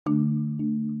You're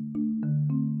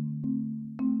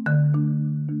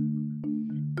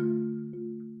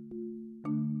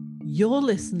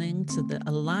listening to the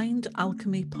Aligned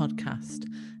Alchemy podcast,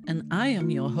 and I am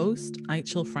your host,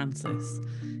 Aichel Francis.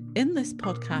 In this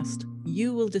podcast,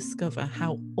 you will discover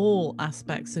how all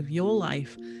aspects of your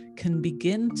life can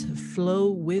begin to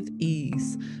flow with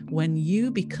ease when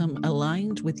you become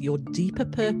aligned with your deeper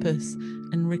purpose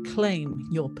and reclaim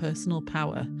your personal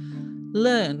power.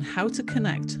 Learn how to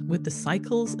connect with the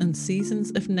cycles and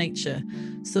seasons of nature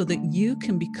so that you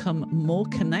can become more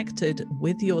connected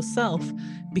with yourself,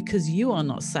 because you are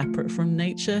not separate from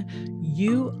nature.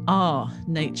 You are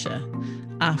nature.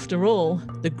 After all,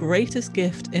 the greatest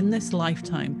gift in this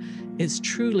lifetime is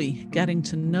truly getting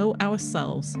to know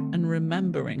ourselves and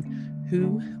remembering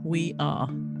who we are.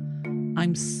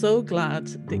 I'm so glad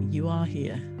that you are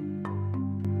here.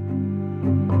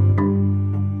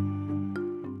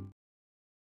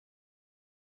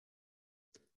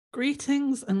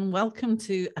 Greetings and welcome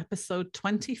to episode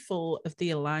 24 of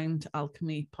the Aligned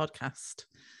Alchemy podcast.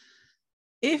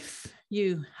 If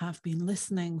you have been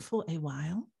listening for a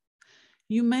while,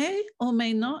 you may or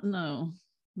may not know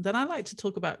that I like to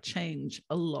talk about change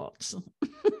a lot.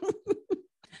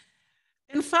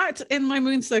 In fact, in my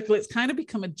moon circle, it's kind of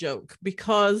become a joke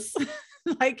because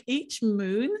like each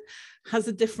moon has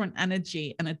a different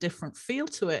energy and a different feel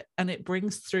to it, and it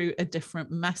brings through a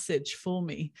different message for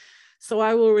me. So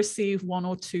I will receive one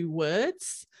or two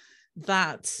words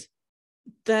that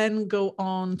then go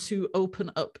on to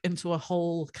open up into a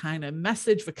whole kind of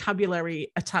message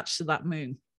vocabulary attached to that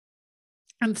moon.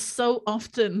 And so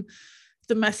often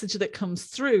the message that comes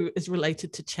through is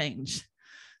related to change.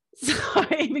 So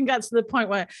I even got to the point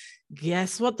where,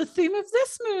 guess what the theme of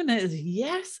this moon is?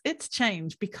 Yes, it's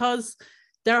change, because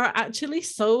there are actually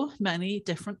so many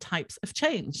different types of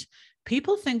change.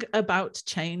 People think about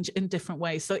change in different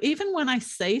ways. So even when I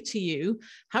say to you,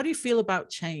 how do you feel about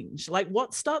change? Like,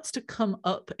 what starts to come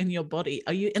up in your body?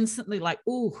 Are you instantly like,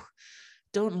 ooh,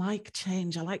 don't like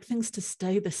change. I like things to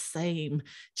stay the same.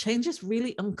 Change is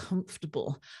really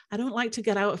uncomfortable. I don't like to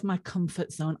get out of my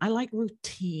comfort zone. I like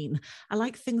routine. I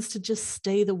like things to just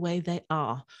stay the way they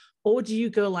are. Or do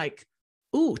you go like,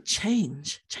 ooh,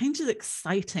 change. Change is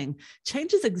exciting.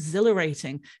 Change is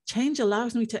exhilarating. Change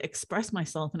allows me to express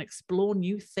myself and explore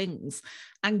new things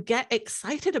and get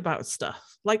excited about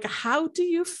stuff. Like, how do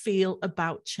you feel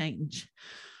about change?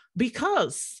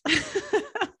 Because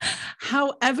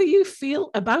however you feel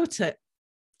about it,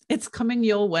 it's coming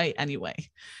your way anyway,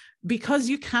 because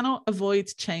you cannot avoid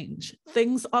change.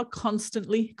 Things are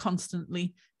constantly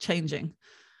changing.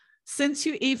 Since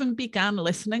you even began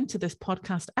listening to this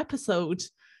podcast episode,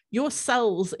 your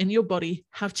cells in your body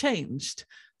have changed.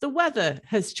 The weather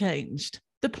has changed.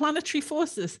 The planetary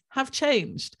forces have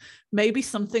changed. Maybe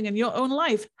something in your own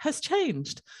life has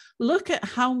changed. Look at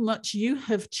how much you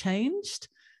have changed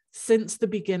since the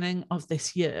beginning of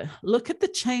this year. Look at the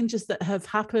changes that have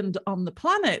happened on the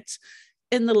planet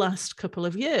in the last couple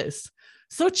of years.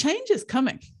 So change is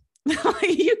coming.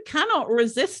 You cannot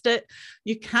resist it.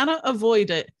 You cannot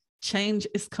avoid it. Change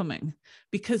is coming,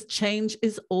 because change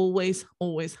is always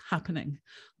happening.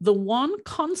 The one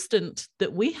constant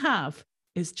that we have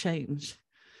is change.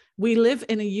 We live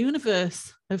in a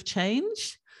universe of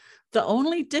change. The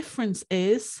only difference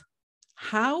is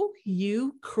how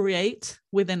you create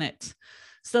within it.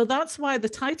 So that's why the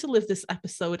title of this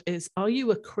episode is, are you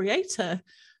a creator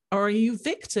or are you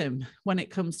victim when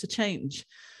it comes to change?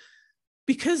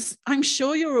 Because I'm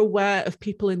sure you're aware of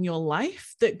people in your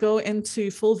life that go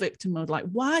into full victim mode. Like,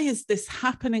 why is this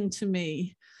happening to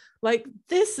me? Like,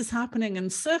 this is happening in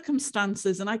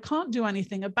circumstances and I can't do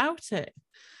anything about it.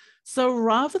 So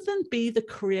rather than be the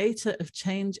creator of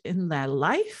change in their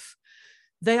life,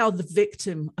 they are the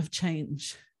victim of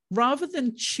change. Rather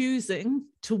than choosing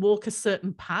to walk a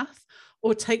certain path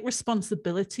or take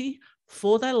responsibility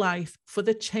for their life, for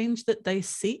the change that they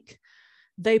seek,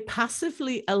 they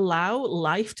passively allow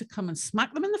life to come and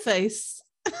smack them in the face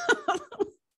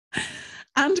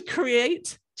and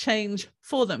create change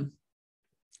for them.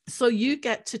 So you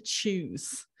get to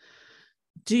choose.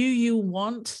 Do you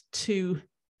want to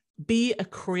be a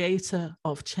creator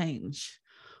of change?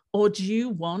 Or do you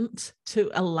want to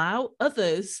allow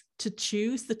others to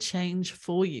choose the change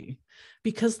for you?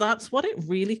 Because that's what it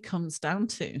really comes down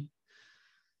to.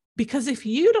 Because if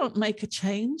you don't make a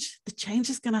change, the change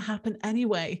is going to happen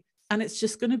anyway. And it's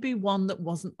just going to be one that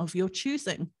wasn't of your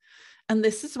choosing. And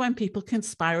this is when people can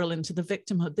spiral into the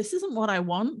victimhood. This isn't what I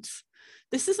want.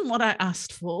 This isn't what I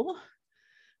asked for.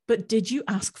 But did you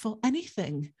ask for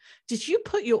anything? Did you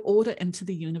put your order into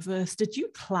the universe? Did you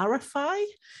clarify?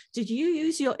 Did you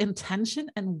use your intention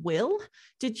and will?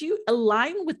 Did you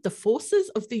align with the forces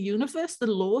of the universe, the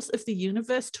laws of the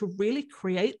universe, to really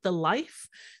create the life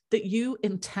that you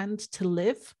intend to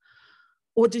live?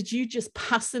 Or did you just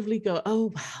passively go,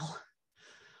 oh, well,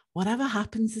 whatever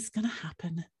happens is going to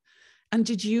happen? And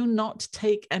did you not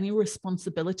take any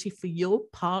responsibility for your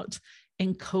part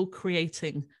in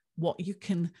co-creating what you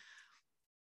can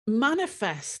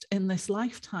manifest in this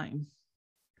lifetime?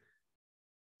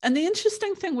 And the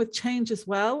interesting thing with change as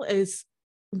well is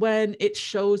when it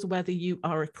shows whether you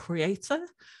are a creator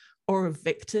or a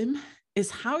victim,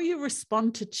 is how you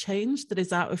respond to change that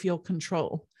is out of your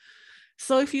control.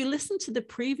 So if you listen to the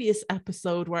previous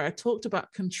episode where I talked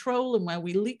about control and where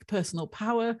we leak personal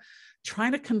power,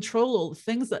 trying to control all the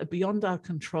things that are beyond our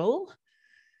control,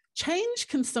 change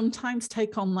can sometimes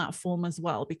take on that form as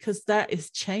well, because there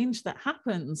is change that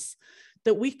happens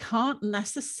that we can't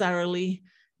necessarily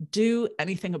do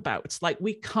anything about. Like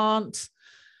we can't,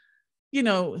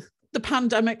 the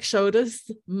pandemic showed us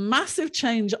massive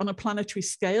change on a planetary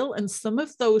scale, and some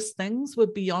of those things were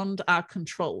beyond our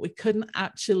control. We couldn't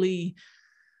actually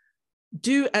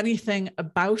do anything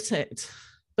about it.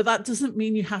 But that doesn't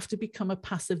mean you have to become a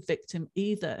passive victim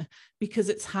either, because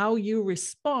it's how you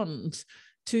respond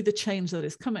to the change that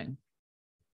is coming.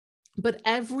 But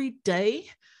every day,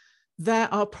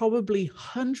 there are probably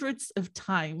hundreds of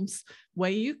times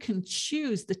where you can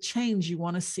choose the change you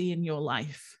want to see in your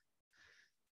life.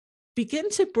 Begin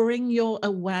to bring your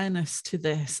awareness to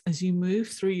this as you move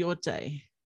through your day.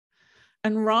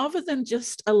 And rather than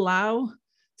just allow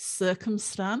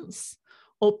circumstance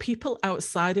or people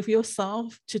outside of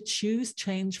yourself to choose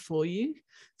change for you,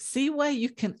 see where you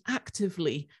can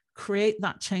actively create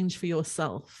that change for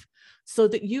yourself so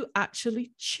that you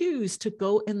actually choose to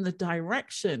go in the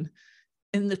direction,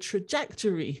 in the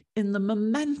trajectory, in the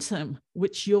momentum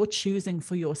which you're choosing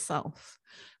for yourself,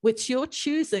 which you're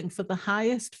choosing for the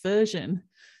highest version,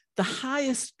 the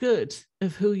highest good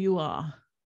of who you are.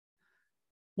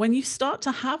 When you start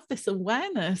to have this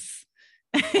awareness,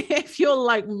 if you're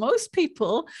like most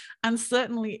people, and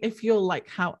certainly if you're like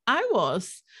how I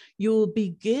was, you'll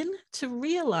begin to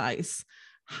realize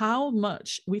how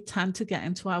much we tend to get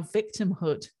into our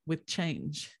victimhood with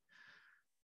change.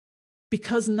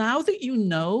 Because now that you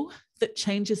know that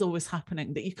change is always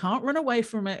happening, that you can't run away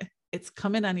from it, it's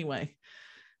coming anyway.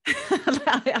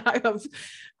 I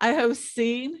have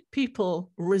seen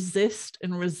people resist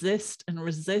and resist and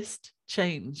resist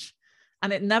change,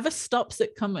 and it never stops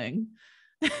it coming.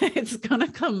 It's going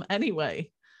to come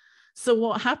anyway. So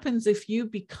what happens if you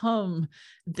become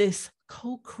this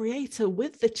co-creator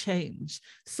with the change,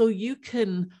 so you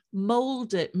can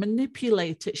mold it,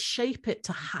 manipulate it, shape it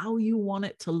to how you want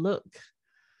it to look?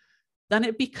 Then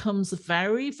it becomes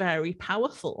very, very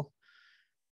powerful,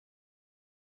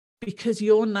 because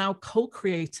you're now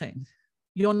co-creating.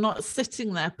 You're not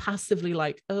sitting there passively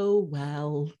like, oh,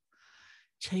 well,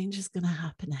 change is going to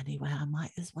happen anyway. I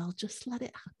might as well just let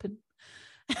it happen.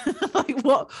 Like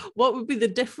what would be the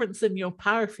difference in your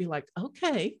power if you're like,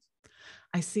 okay,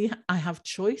 I see I have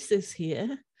choices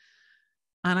here,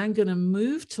 and I'm going to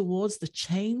move towards the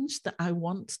change that I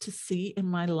want to see in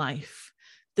my life,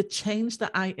 the change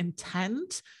that I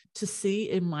intend to see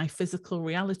in my physical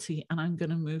reality, and I'm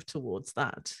going to move towards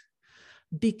that.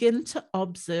 Begin to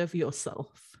observe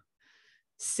yourself.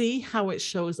 See how it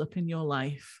shows up in your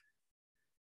life.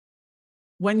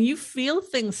 When you feel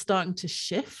things starting to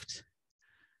shift,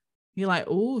 you're like,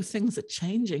 oh, things are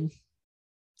changing.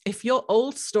 If your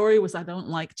old story was, I don't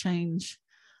like change,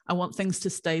 I want things to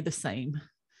stay the same,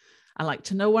 I like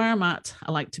to know where I'm at,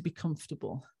 I like to be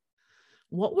comfortable,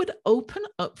 what would open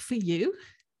up for you?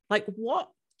 Like what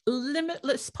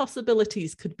limitless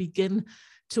possibilities could begin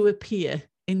to appear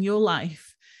in your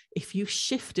life if you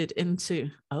shifted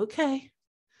into, okay,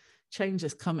 change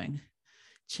is coming.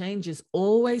 Change is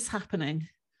always happening.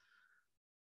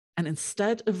 And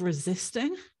instead of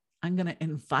resisting, I'm going to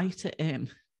invite it in.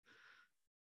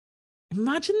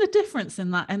 Imagine the difference in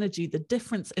that energy, the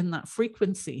difference in that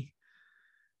frequency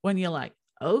when you're like,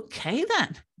 okay,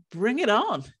 then bring it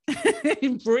on.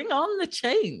 Bring on the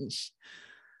change.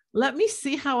 Let me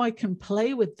see how I can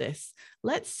play with this.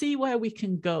 Let's see where we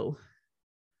can go.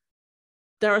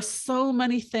 There are so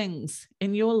many things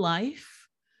in your life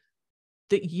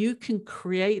that you can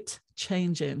create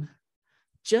change in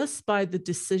just by the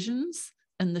decisions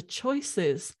and the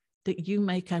choices that you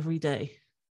make every day.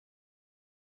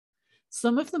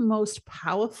 Some of the most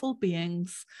powerful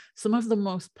beings, some of the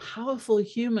most powerful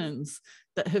humans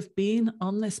that have been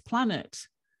on this planet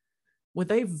Were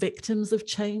they victims of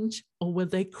change, or were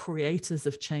they creators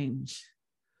of change?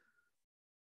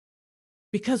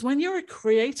 Because when you're a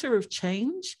creator of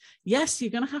change, yes,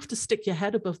 you're going to have to stick your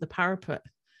head above the parapet,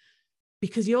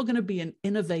 because you're going to be an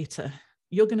innovator.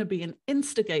 You're going to be an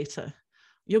instigator.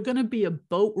 You're going to be a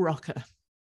boat rocker.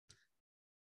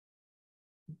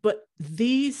 But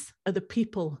these are the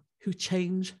people who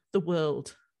change the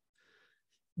world.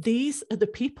 These are the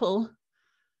people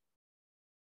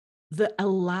that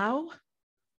allow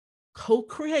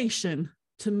co-creation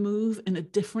to move in a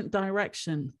different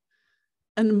direction,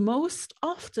 and most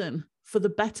often for the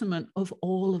betterment of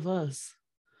all of us.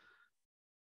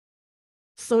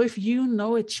 So if you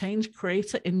know a change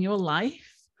creator in your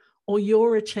life, or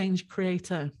you're a change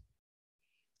creator,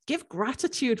 give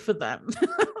gratitude for them.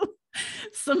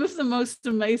 Some of the most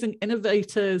amazing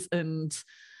innovators and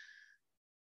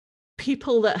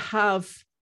people that have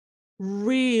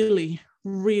really,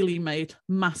 really made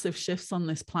massive shifts on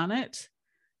this planet.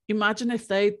 Imagine if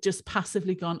they'd just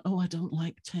passively gone, oh, I don't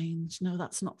like change. No,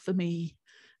 that's not for me.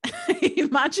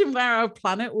 Imagine where our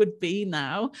planet would be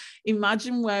now.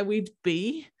 Imagine where we'd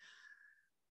be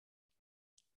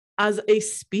as a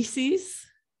species,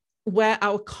 where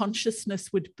our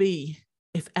consciousness would be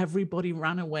if everybody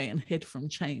ran away and hid from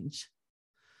change.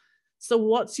 So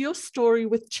what's your story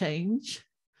with change?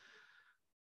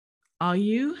 Are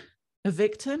you a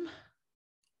victim,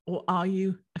 or are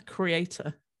you a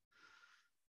creator?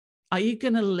 Are you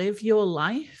going to live your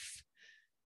life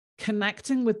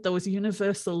connecting with those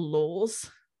universal laws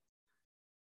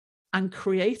and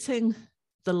creating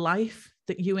the life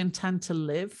that you intend to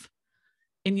live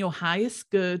in your highest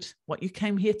good, what you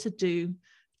came here to do,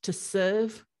 to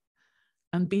serve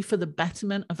and be for the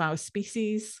betterment of our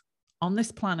species on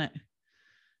this planet?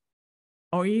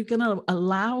 Or are you going to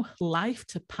allow life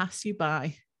to pass you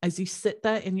by as you sit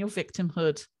there in your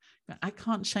victimhood? I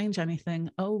can't change anything.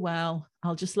 Oh, well,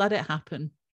 I'll just let it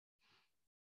happen.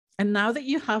 And now that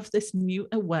you have this new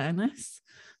awareness,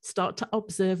 start to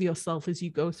observe yourself as you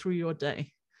go through your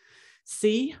day.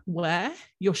 See where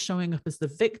you're showing up as the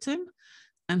victim,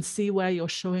 and see where you're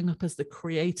showing up as the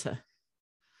creator.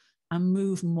 And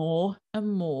move more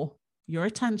and more your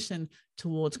attention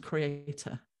towards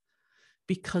creator.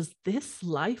 Because this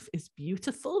life is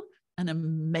beautiful and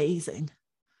amazing.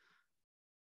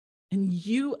 And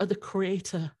you are the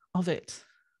creator of it.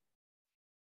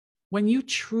 When you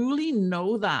truly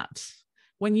know that,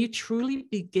 when you truly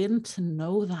begin to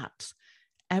know that,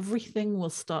 everything will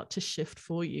start to shift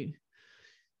for you.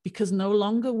 Because no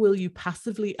longer will you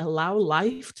passively allow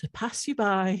life to pass you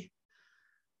by.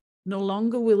 No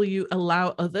longer will you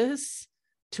allow others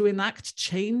to enact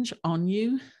change on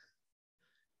you.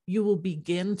 You will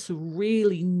begin to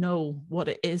really know what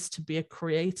it is to be a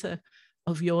creator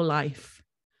of your life.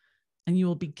 And you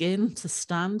will begin to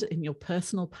stand in your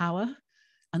personal power.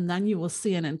 And then you will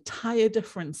see an entire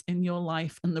difference in your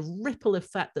life. And the ripple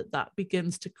effect that that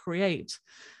begins to create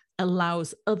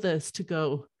allows others to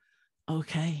go,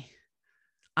 okay,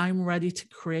 I'm ready to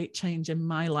create change in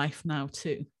my life now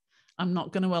too. I'm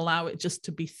not going to allow it just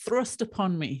to be thrust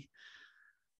upon me.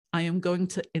 I am going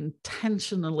to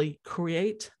intentionally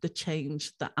create the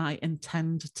change that I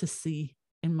intend to see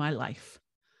in my life.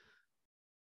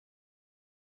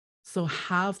 So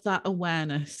have that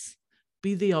awareness,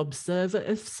 be the observer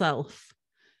of self,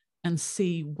 and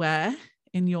see where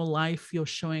in your life you're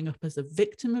showing up as a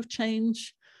victim of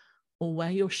change, or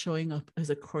where you're showing up as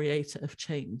a creator of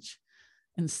change,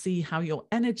 and see how your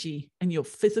energy and your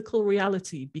physical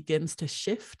reality begins to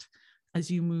shift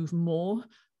as you move more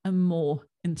and more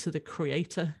into the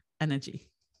creator energy.